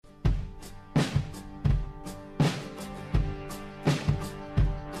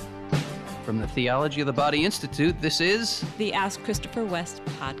the Theology of the Body Institute, this is the Ask Christopher West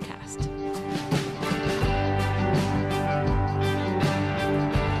podcast.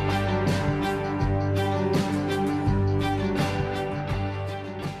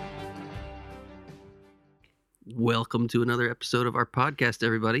 Welcome to another episode of our podcast,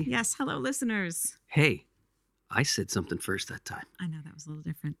 everybody. Yes, hello, listeners. Hey, I said something first that time. I know that was a little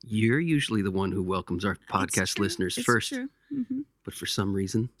different. You're usually the one who welcomes our podcast listeners first. True. Mm-hmm. But for some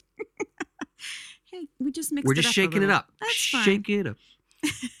reason, hey, we just mixed we're it just up shaking it up. That's fine. Shake it up.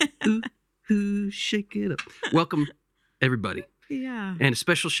 Ooh, shake it up. Welcome, everybody. Yeah. And a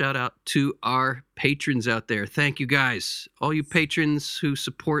special shout out to our patrons out there. Thank you, guys. All you patrons who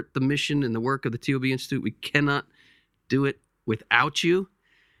support the mission and the work of the TOB Institute. We cannot do it without you.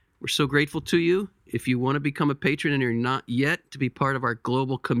 We're so grateful to you. If you want to become a patron and you're not yet, to be part of our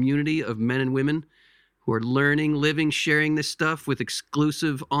global community of men and women who are learning, living, sharing this stuff with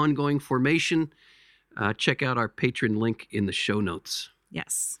exclusive ongoing formation, check out our patron link in the show notes.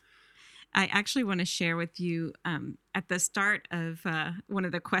 Yes. I actually want to share with you at the start of one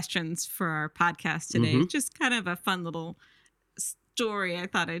of the questions for our podcast today, just kind of a fun little story I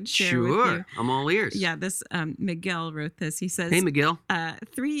thought I'd share with you. Sure, I'm all ears. Yeah, this Miguel wrote this. He says, Hey, Miguel.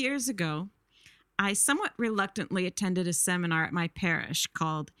 3 years ago, I somewhat reluctantly attended a seminar at my parish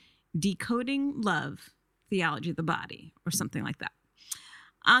called Decoding Love, Theology of the Body, or something like that.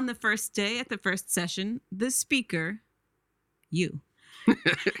 On the first day at the first session, the speaker, you,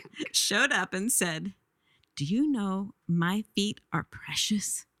 showed up and said, "Do you know my feet are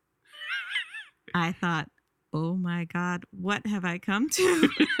precious?" I thought, oh my God, what have I come to?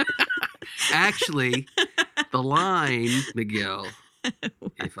 Actually, the line, Miguel,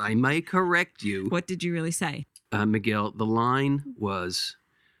 if I may correct you. What did you really say? Miguel, the line was,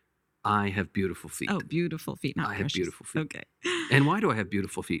 I have beautiful feet. Oh, beautiful feet, not I precious. have beautiful feet. Okay. And why do I have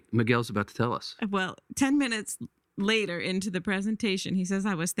beautiful feet? Miguel's about to tell us. Well, 10 minutes later into the presentation, he says,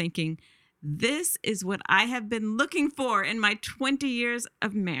 I was thinking, this is what I have been looking for in my 20 years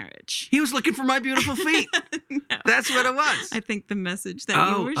of marriage. He was looking for my beautiful feet. No. That's what it was. I think the message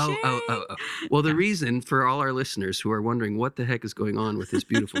that you were sharing. Well, the reason for all our listeners who are wondering what the heck is going on with his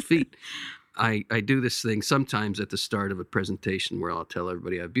beautiful feet, I do this thing sometimes at the start of a presentation where I'll tell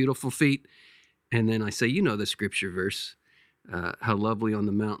everybody I have beautiful feet. And then I say, you know the scripture verse, how lovely on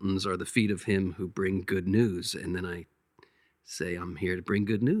the mountains are the feet of him who bring good news. And then I say, I'm here to bring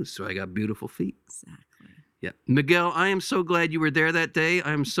good news. So I got beautiful feet. Exactly. Yeah. Miguel, I am so glad you were there that day.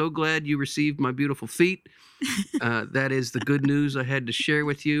 I am so glad you received my beautiful feet. That is the good news I had to share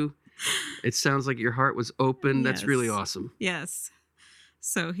with you. It sounds like your heart was open. That's really awesome. Yes.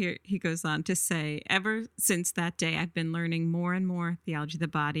 So here he goes on to say, ever since that day, I've been learning more and more theology of the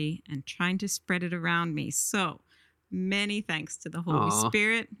body and trying to spread it around me. So many thanks to the Holy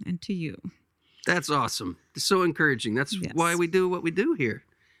Spirit and to you. That's awesome. It's so encouraging. That's why we do what we do here,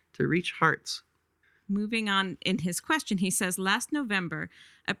 to reach hearts. Moving on in his question, he says, last November,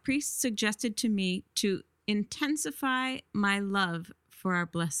 a priest suggested to me to intensify my love for our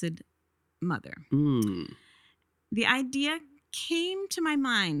Blessed Mother. The idea came to my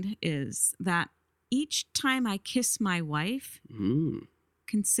mind is that each time I kiss my wife,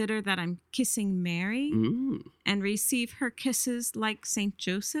 consider that I'm kissing Mary and receive her kisses like St.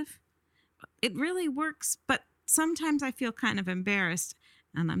 Joseph. It really works, but sometimes I feel kind of embarrassed,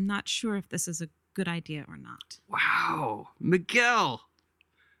 and I'm not sure if this is a good idea or not. Wow. Miguel.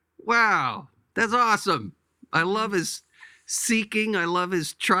 Wow. That's awesome. I love his seeking. I love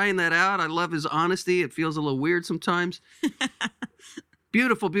his trying that out. I love his honesty. It feels a little weird sometimes.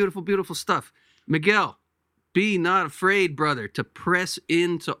 Beautiful, beautiful, beautiful stuff. Miguel, be not afraid, brother, to press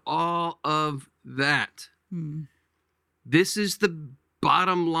into all of that. This is the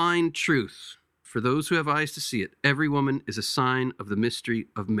bottom line truth. For those who have eyes to see it, every woman is a sign of the mystery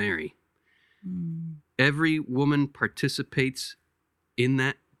of Mary. Every woman participates in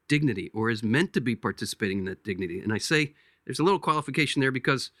that dignity, or is meant to be participating in that dignity. And I say there's a little qualification there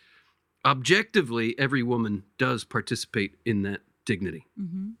because objectively, every woman does participate in that dignity.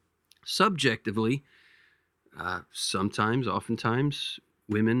 Subjectively, sometimes, oftentimes,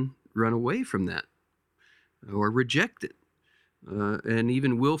 women run away from that or reject it. And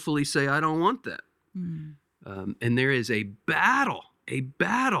even willfully say, I don't want that. And there is a battle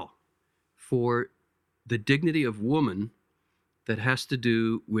for the dignity of woman that has to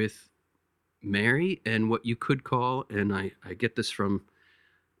do with Mary and what you could call, and I get this from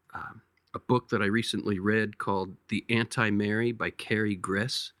a book that I recently read called The Anti-Mary by Carrie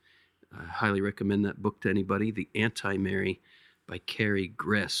Gress. I highly recommend that book to anybody, The Anti-Mary by Carrie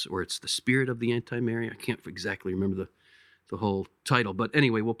Gress, or it's The Spirit of the Anti-Mary. I can't exactly remember the the whole title. But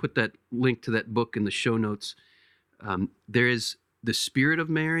anyway, we'll put that link to that book in the show notes. There is the spirit of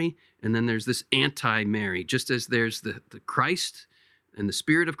Mary, and then there's this anti-Mary, just as there's the Christ and the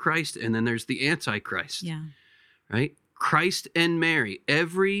spirit of Christ, and then there's the antichrist. Yeah. Right? Christ and Mary.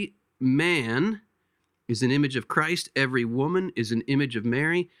 Every man is an image of Christ. Every woman is an image of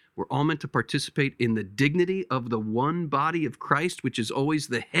Mary. We're all meant to participate in the dignity of the one body of Christ, which is always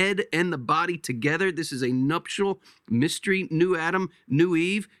the head and the body together. This is a nuptial mystery. New Adam, new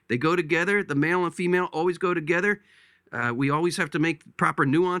Eve. They go together. The male and female always go together. We always have to make proper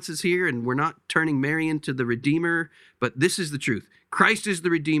nuances here, and we're not turning Mary into the Redeemer, but this is the truth. Christ is the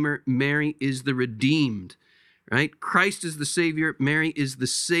Redeemer. Mary is the redeemed. Right? Christ is the Savior. Mary is the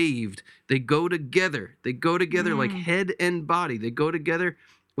saved. They go together. They go together like head and body. They go together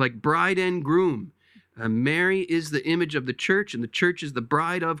like bride and groom. Mary is the image of the church, and the church is the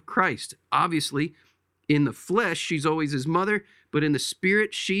bride of Christ. Obviously, in the flesh, she's always his mother, but in the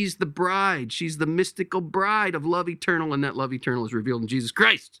spirit, she's the bride. She's the mystical bride of love eternal, and that love eternal is revealed in Jesus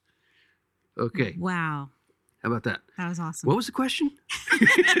Christ. Okay. Wow. How about that? That was awesome. What was the question?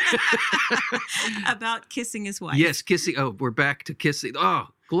 About kissing his wife. Yes, kissing. Oh, we're back to kissing. Oh,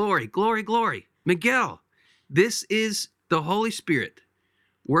 glory, glory, glory. Miguel, this is the Holy Spirit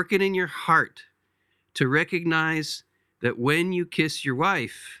working in your heart to recognize that when you kiss your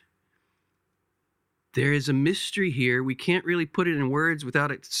wife, there is a mystery here. We can't really put it in words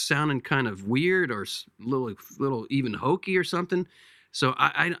without it sounding kind of weird or little even hokey or something. So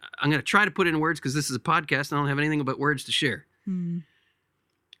I'm going to try to put it in words because this is a podcast and I don't have anything but words to share.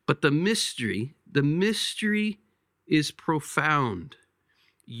 But the mystery is profound.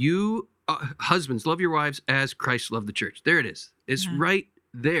 You, husbands, love your wives as Christ loved the church. There it is. It's right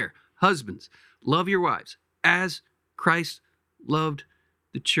there. Husbands, love your wives as Christ loved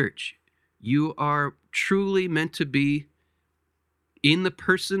the church. You are truly meant to be in the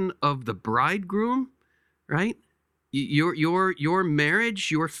person of the bridegroom, right? Your marriage,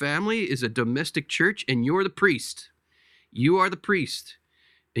 your family is a domestic church, and you're the priest. You are the priest,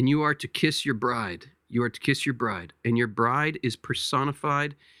 and you are to kiss your bride. You are to kiss your bride, and your bride is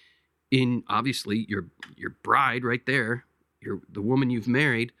personified in, obviously, your bride right there, the woman you've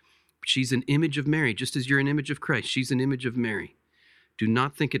married. She's an image of Mary, just as you're an image of Christ. She's an image of Mary. Do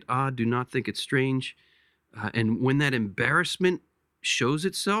not think it odd. Do not think it strange. And when that embarrassment shows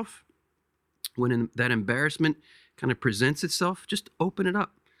itself, when that embarrassment kind of presents itself, just open it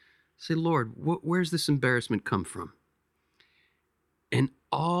up. Say, Lord, where's this embarrassment come from? And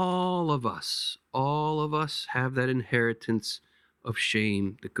all of us have that inheritance of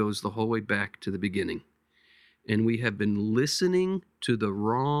shame that goes the whole way back to the beginning. And we have been listening to the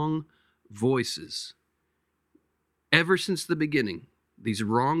wrong voices ever since the beginning. These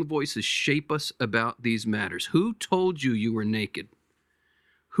wrong voices shape us about these matters. Who told you you were naked?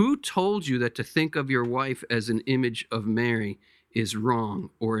 Who told you that to think of your wife as an image of Mary is wrong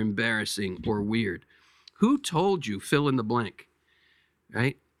or embarrassing or weird? Who told you, fill in the blank,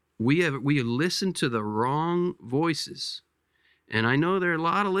 right? We listened to the wrong voices. And I know there are a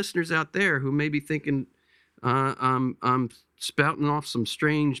lot of listeners out there who may be thinking, I'm spouting off some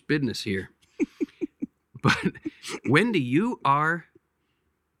strange business here. But Wendy,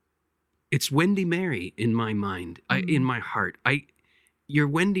 it's Wendy Mary in my mind, in my heart. You're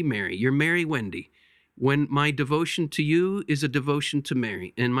Wendy Mary. You're Mary Wendy. When my devotion to you is a devotion to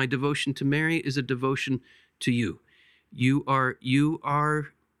Mary, and my devotion to Mary is a devotion to you. You're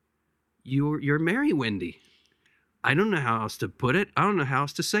Mary Wendy. I don't know how else to put it. I don't know how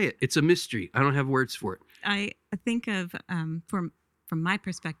else to say it. It's a mystery. I don't have words for it. I think of, from my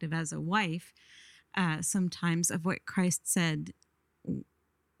perspective as a wife, sometimes of what Christ said,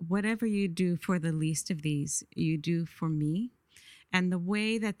 whatever you do for the least of these, you do for me. And the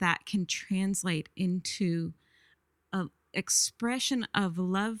way that can translate into an expression of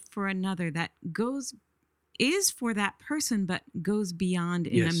love for another that is for that person, but goes beyond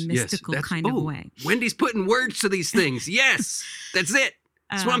in a mystical kind of way. Wendy's putting words to these things. Yes, that's it.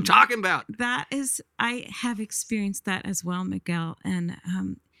 That's what I'm talking about. I have experienced that as well, Miguel. And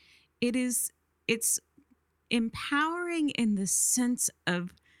it's empowering in the sense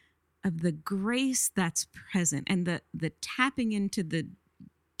of the grace that's present and the tapping into the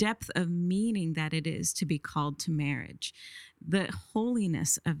depth of meaning that it is to be called to marriage, the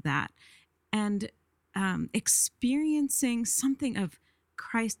holiness of that, and experiencing something of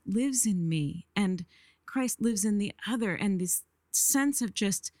Christ lives in me and Christ lives in the other, and this sense of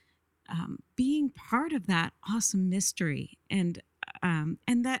just being part of that awesome mystery, and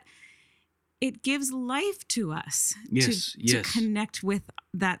that it gives life to us Yes, to yes. connect with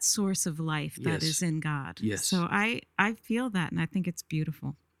that source of life that Yes. is in God. Yes. So I feel that, and I think it's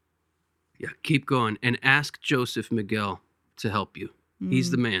beautiful. Yeah, keep going and ask Joseph Miguel to help you.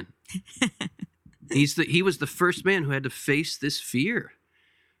 He's the man. He was the first man who had to face this fear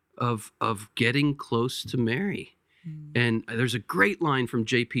of getting close to Mary. And there's a great line from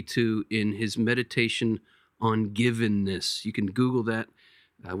JP2 in his meditation on givenness. You can Google that.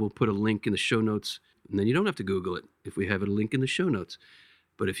 We'll put a link in the show notes. And then you don't have to Google it if we have a link in the show notes.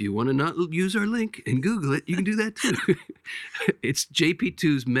 But if you want to not use our link and Google it, you can do that too. It's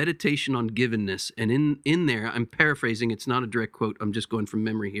JP2's meditation on givenness. And in there, I'm paraphrasing. It's not a direct quote. I'm just going from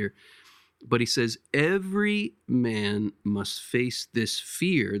memory here. But he says, every man must face this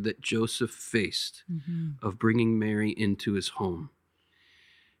fear that Joseph faced of bringing Mary into his home.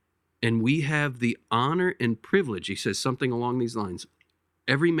 And we have the honor and privilege, he says something along these lines.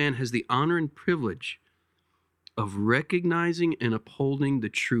 Every man has the honor and privilege of recognizing and upholding the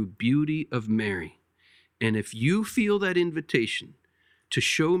true beauty of Mary. And if you feel that invitation to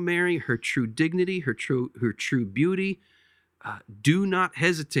show Mary her true dignity, her true beauty, do not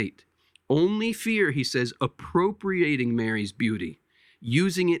hesitate. Only fear, he says, appropriating Mary's beauty,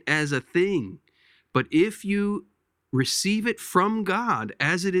 using it as a thing. But if you receive it from God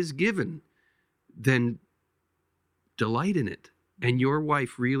as it is given, then delight in it. And your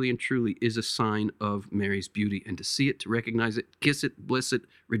wife really and truly is a sign of Mary's beauty. And to see it, to recognize it, kiss it, bliss it,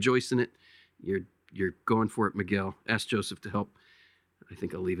 rejoice in it, you're going for it, Miguel. Ask Joseph to help. I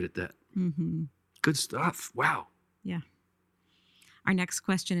think I'll leave it at that. Good stuff. Wow. Yeah. Our next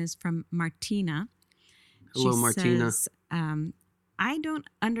question is from Martina. Hello, She Martina. Says, I don't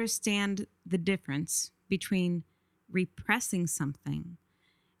understand the difference between repressing something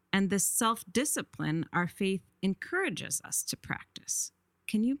and the self-discipline our faith encourages us to practice.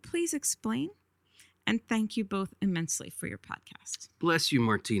 Can you please explain? And thank you both immensely for your podcast. Bless you,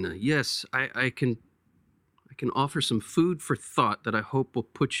 Martina. Yes, I can offer some food for thought that I hope will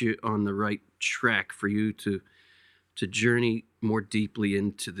put you on the right track for you to journey more deeply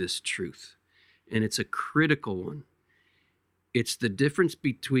into this truth. And it's a critical one. It's the difference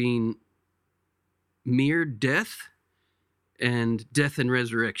between mere death and death and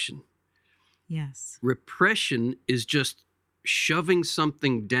resurrection. Yes. Repression is just shoving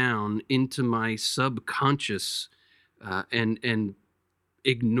something down into my subconscious and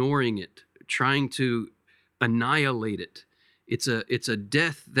ignoring it, trying to annihilate it. It's a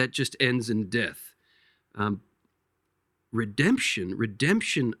death that just ends in death.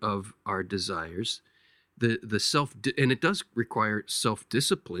 Redemption of our desires, the self, and it does require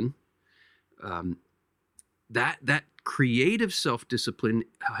self-discipline. That creative self-discipline,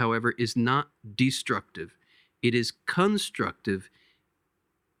 however, is not destructive. It is constructive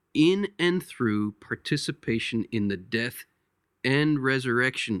in and through participation in the death and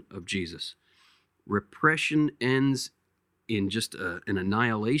resurrection of Jesus. Repression ends in just an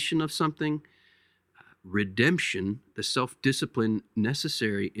annihilation of something. Redemption, the self-discipline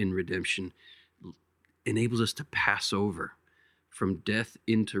necessary in redemption, enables us to pass over from death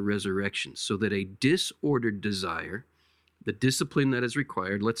into resurrection, so that a disordered desire, the discipline that is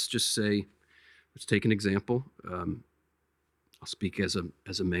required, let's take an example. I'll speak as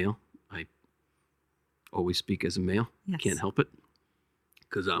a male. I always speak as a male. Yes. Can't help it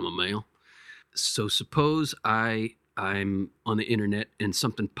because I'm a male. So suppose I'm on the internet and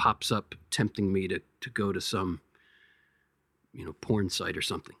something pops up tempting me to go to some, porn site or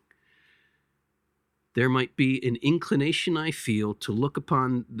something. There might be an inclination I feel to look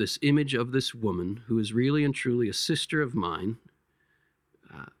upon this image of this woman who is really and truly a sister of mine,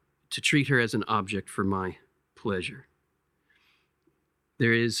 to treat her as an object for my pleasure.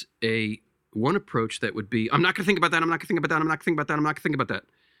 There is one approach that would be, I'm not going to think about that, I'm not going to think about that, I'm not going to think about that, I'm not going to think about that.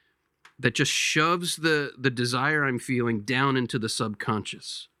 That just shoves the desire I'm feeling down into the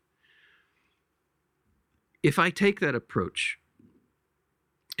subconscious. If I take that approach,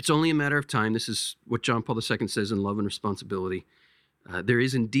 it's only a matter of time. This is what John Paul II says in Love and Responsibility. There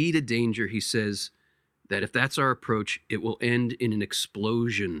is indeed a danger, he says, that if that's our approach, it will end in an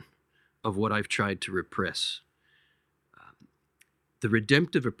explosion of what I've tried to repress. The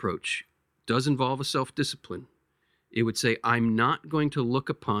redemptive approach does involve a self-discipline. It would say, I'm not going to look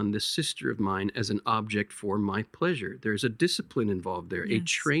upon this sister of mine as an object for my pleasure. There's a discipline involved there, Yes. a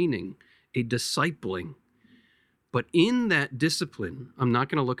training, a discipling. But in that discipline, I'm not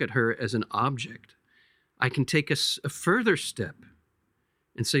going to look at her as an object. I can take a further step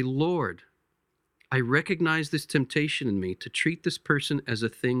and say, Lord, I recognize this temptation in me to treat this person as a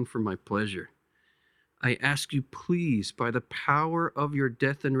thing for my pleasure. I ask you, please, by the power of your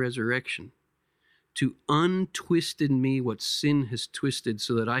death and resurrection, to untwist in me what sin has twisted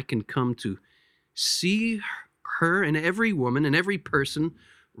so that I can come to see her and every woman and every person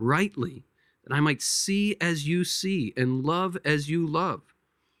rightly, that I might see as you see and love as you love.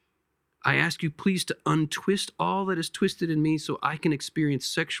 I ask you, please, to untwist all that is twisted in me so I can experience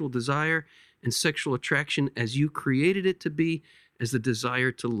sexual desire and sexual attraction as you created it to be, as the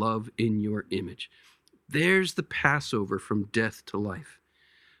desire to love in your image. There's the Passover from death to life.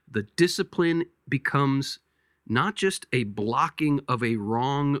 The discipline becomes not just a blocking of a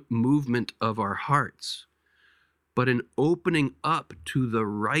wrong movement of our hearts, but an opening up to the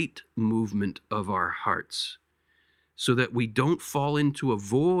right movement of our hearts, so that we don't fall into a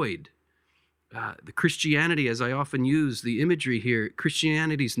void. The Christianity, as I often use the imagery here,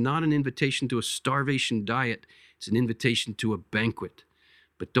 Christianity is not an invitation to a starvation diet. It's an invitation to a banquet.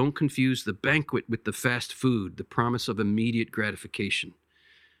 But don't confuse the banquet with the fast food, the promise of immediate gratification.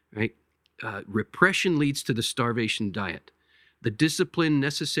 Right? Repression leads to the starvation diet. The discipline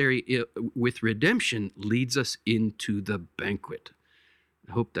necessary with redemption leads us into the banquet.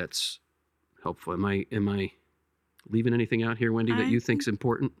 I hope that's helpful. Am I leaving anything out here, Wendy, that you think's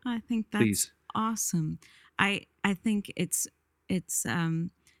important? I think that's Please. Awesome. I think it's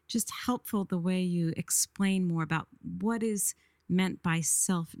just helpful the way you explain more about what is meant by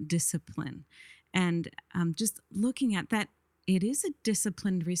self-discipline, and just looking at that, it is a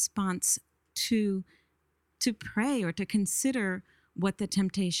disciplined response to pray or to consider what the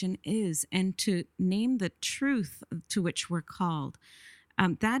temptation is and to name the truth to which we're called.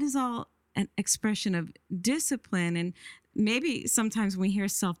 That is all an expression of discipline. And maybe sometimes when we hear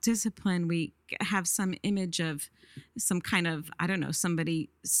self-discipline, we have some image of some kind of, I don't know, somebody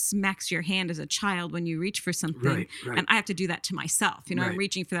smacks your hand as a child when you reach for something. Right. And I have to do that to myself. Right. I'm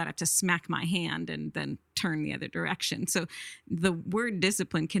reaching for that. I have to smack my hand and then turn the other direction. So the word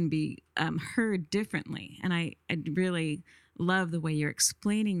discipline can be heard differently. And I really love the way you're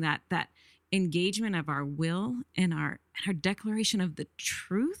explaining that engagement of our will and our declaration of the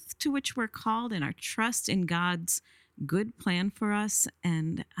truth to which we're called, and our trust in God's good plan for us,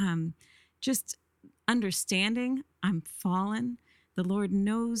 and just understanding I'm fallen. The Lord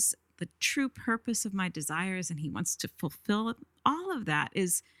knows the true purpose of my desires, and He wants to fulfill it. All of that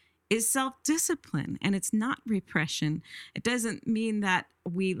is self-discipline, and it's not repression. It doesn't mean that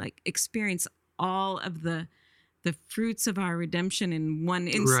we experience all of the fruits of our redemption in one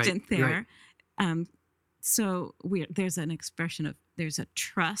instant there. Right. So there's an expression of, there's a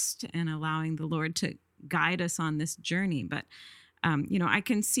trust and allowing the Lord to guide us on this journey. But, I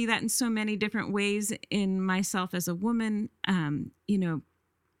can see that in so many different ways in myself as a woman.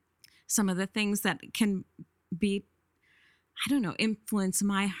 Some of the things that can be, influence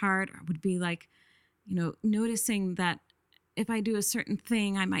my heart would be noticing that if I do a certain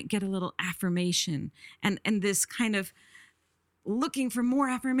thing, I might get a little affirmation, and this kind of looking for more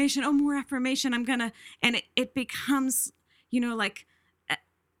affirmation. Oh, more affirmation. And it becomes,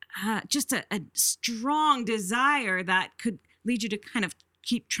 just a strong desire that could lead you to kind of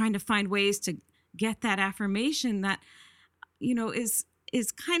keep trying to find ways to get that affirmation that,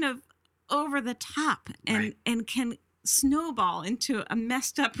 is kind of over the top and can snowball into a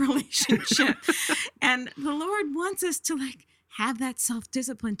messed up relationship. And the Lord wants us to have that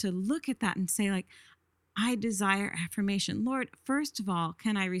self-discipline to look at that and say I desire affirmation. Lord, first of all,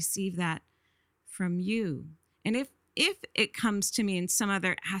 can I receive that from you? And if it comes to me in some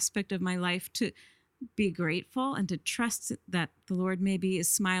other aspect of my life, to be grateful and to trust that the Lord maybe is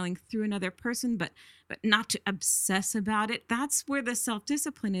smiling through another person, but not to obsess about it. That's where the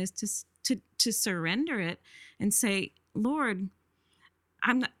self-discipline is, to surrender it and say, Lord,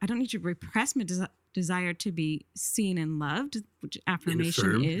 I don't need to repress my desire to be seen and loved, which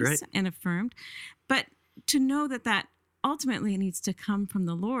affirmation is, and affirmed, but to know that ultimately needs to come from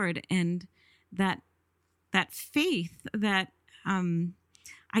the Lord, and that faith that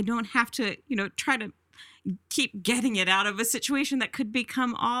I don't have to, try to keep getting it out of a situation that could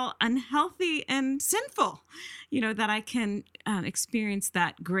become all unhealthy and sinful, that I can experience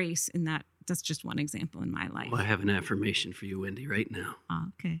that grace in that. That's just one example in my life. Well, I have an affirmation for you, Wendy, right now. Oh,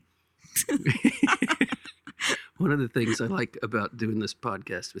 okay. One of the things I like about doing this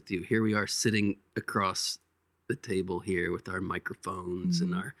podcast with you, here we are sitting across the table here with our microphones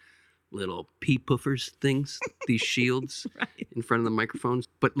and our little pee puffers things, these shields in front of the microphones.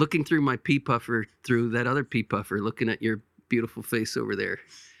 But looking through my pee puffer, through that other pee puffer, looking at your beautiful face over there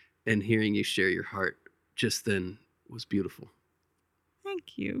and hearing you share your heart just then was beautiful.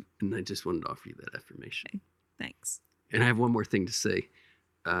 Thank you. And I just wanted to offer you that affirmation. Okay. Thanks. And I have one more thing to say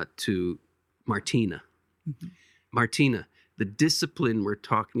to Martina. Mm-hmm. Martina, the discipline we're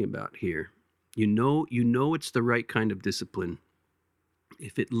talking about here You know it's the right kind of discipline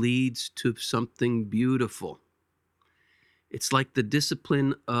if it leads to something beautiful. It's like the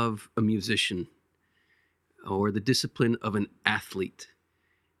discipline of a musician or the discipline of an athlete.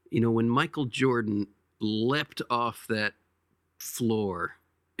 When Michael Jordan leapt off that floor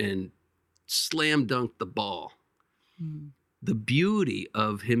and slam dunked the ball, the beauty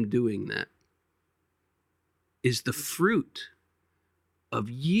of him doing that is the fruit of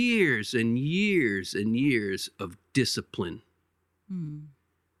years and years and years of discipline.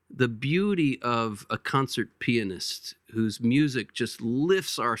 The beauty of a concert pianist whose music just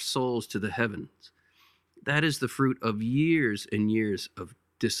lifts our souls to the heavens. That is the fruit of years and years of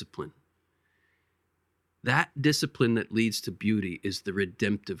discipline. That discipline that leads to beauty is the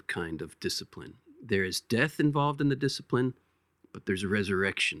redemptive kind of discipline. There is death involved in the discipline, but there's a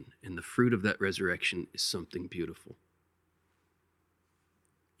resurrection, and the fruit of that resurrection is something beautiful.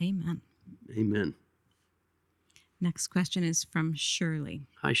 Amen. Amen. Next question is from Shirley.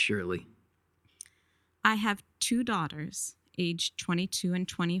 Hi, Shirley. I have 2 daughters, aged 22 and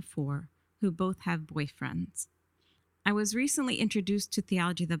 24, who both have boyfriends. I was recently introduced to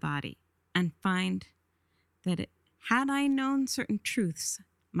theology of the body and find that had I known certain truths,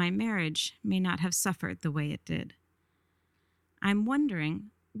 my marriage may not have suffered the way it did. I'm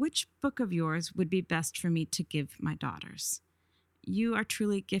wondering which book of yours would be best for me to give my daughters. You are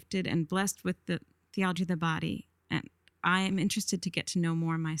truly gifted and blessed with the theology of the body, and I am interested to get to know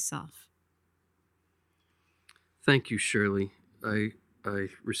more myself. Thank you, Shirley. I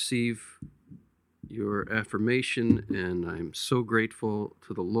receive your affirmation, and I'm so grateful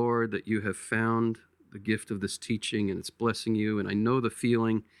to the Lord that you have found the gift of this teaching, and it's blessing you. And I know the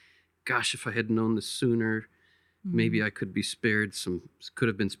feeling, gosh, if I had known this sooner, maybe I could have been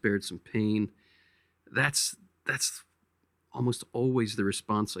spared some pain. That's almost always the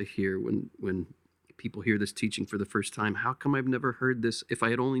response I hear when people hear this teaching for the first time. How come I've never heard this? If I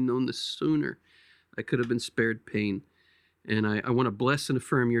had only known this sooner, I could have been spared pain. And I want to bless and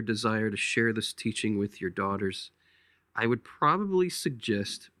affirm your desire to share this teaching with your daughters. I would probably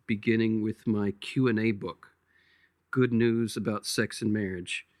suggest beginning with my Q&A book, Good News About Sex and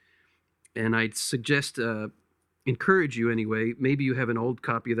Marriage. And I'd suggest, encourage you anyway, maybe you have an old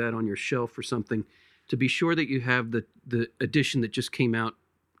copy of that on your shelf or something, to be sure that you have the edition that just came out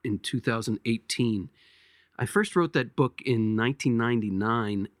in 2018. I first wrote that book in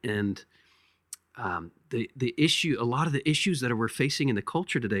 1999, and the issue, a lot of the issues that we're facing in the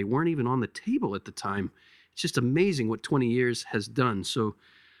culture today weren't even on the table at the time. It's just amazing what 20 years has done. So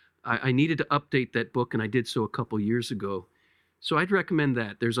I needed to update that book, and I did so a couple years ago. So I'd recommend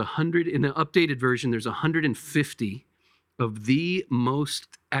that. There's 100, in the updated version, there's 150 of the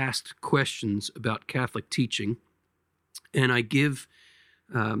most asked questions about Catholic teaching. And I give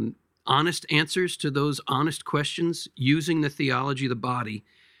honest answers to those honest questions using the theology of the body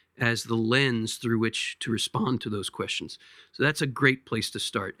as the lens through which to respond to those questions. So that's a great place to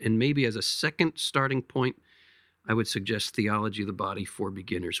start. And maybe as a second starting point, I would suggest Theology of the Body for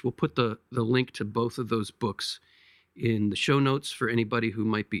Beginners. We'll put the link to both of those books in the show notes for anybody who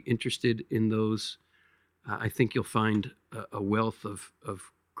might be interested in those. I think you'll find a wealth of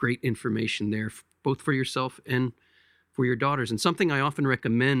great information there, both for yourself and for your daughters. And something I often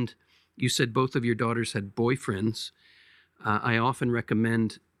recommend, you said both of your daughters had boyfriends. I often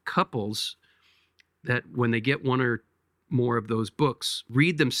recommend couples that when they get one or more of those books,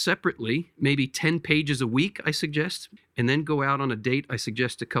 read them separately, maybe 10 pages a week, I suggest, and then go out on a date, I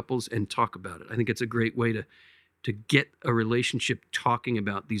suggest, to couples and talk about it. I think it's a great way to get a relationship talking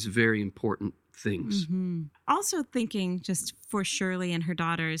about these very important things. Mm-hmm. Also thinking, just for Shirley and her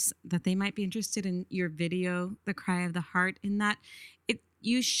daughters, that they might be interested in your video, The Cry of the Heart, in that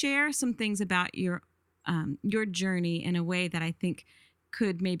you share some things about your journey in a way that I think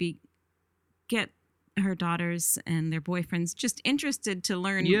could maybe get her daughters and their boyfriends just interested to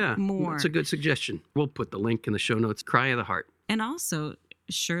learn more. That's a good suggestion. We'll put the link in the show notes, Cry of the Heart. And also,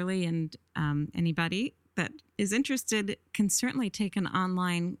 Shirley and anybody that is interested can certainly take an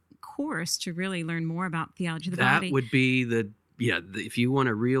online course to really learn more about theology of the body. That would be if you want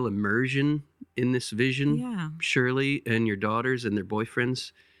a real immersion in this vision, Shirley and your daughters and their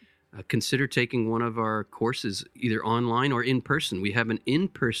boyfriends, consider taking one of our courses, either online or in person. We have an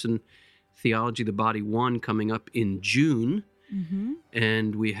in-person Theology of the Body 1 coming up in June,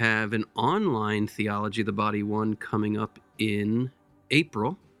 and we have an online Theology of the Body 1 coming up in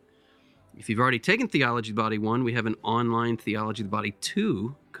April. If you've already taken Theology of the Body 1, we have an online Theology of the Body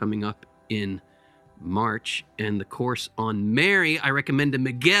 2 coming up in March. And the course on Mary, I recommend to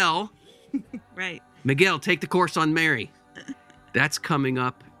Miguel. Right. Miguel, take the course on Mary. That's coming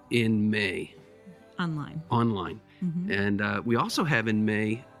up in May. Online. Mm-hmm. And we also have in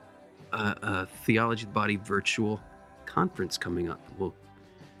May a Theology of the Body virtual conference coming up. You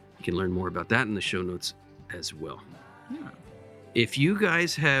can learn more about that in the show notes as well. Yeah. If you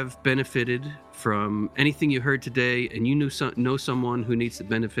guys have benefited from anything you heard today and you know someone who needs to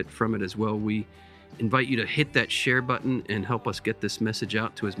benefit from it as well, we invite you to hit that share button and help us get this message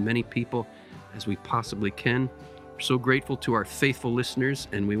out to as many people as we possibly can. We're so grateful to our faithful listeners,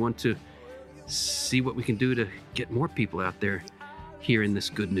 and we want to see what we can do to get more people out there hearing this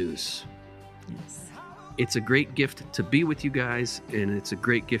good news. Yes. It's a great gift to be with you guys, and it's a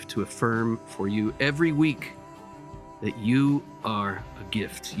great gift to affirm for you every week that you are a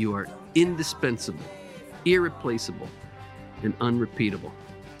gift. You are indispensable, irreplaceable, and unrepeatable.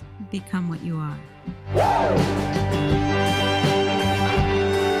 Become what you are.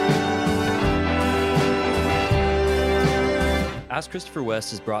 Ask Christopher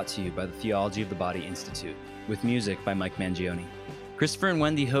West is brought to you by the Theology of the Body Institute, with music by Mike Mangione. Christopher and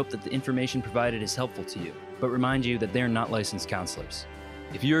Wendy hope that the information provided is helpful to you, but remind you that they are not licensed counselors.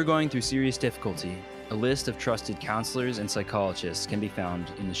 If you are going through serious difficulty, a list of trusted counselors and psychologists can be found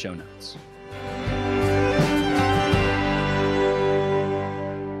in the show notes.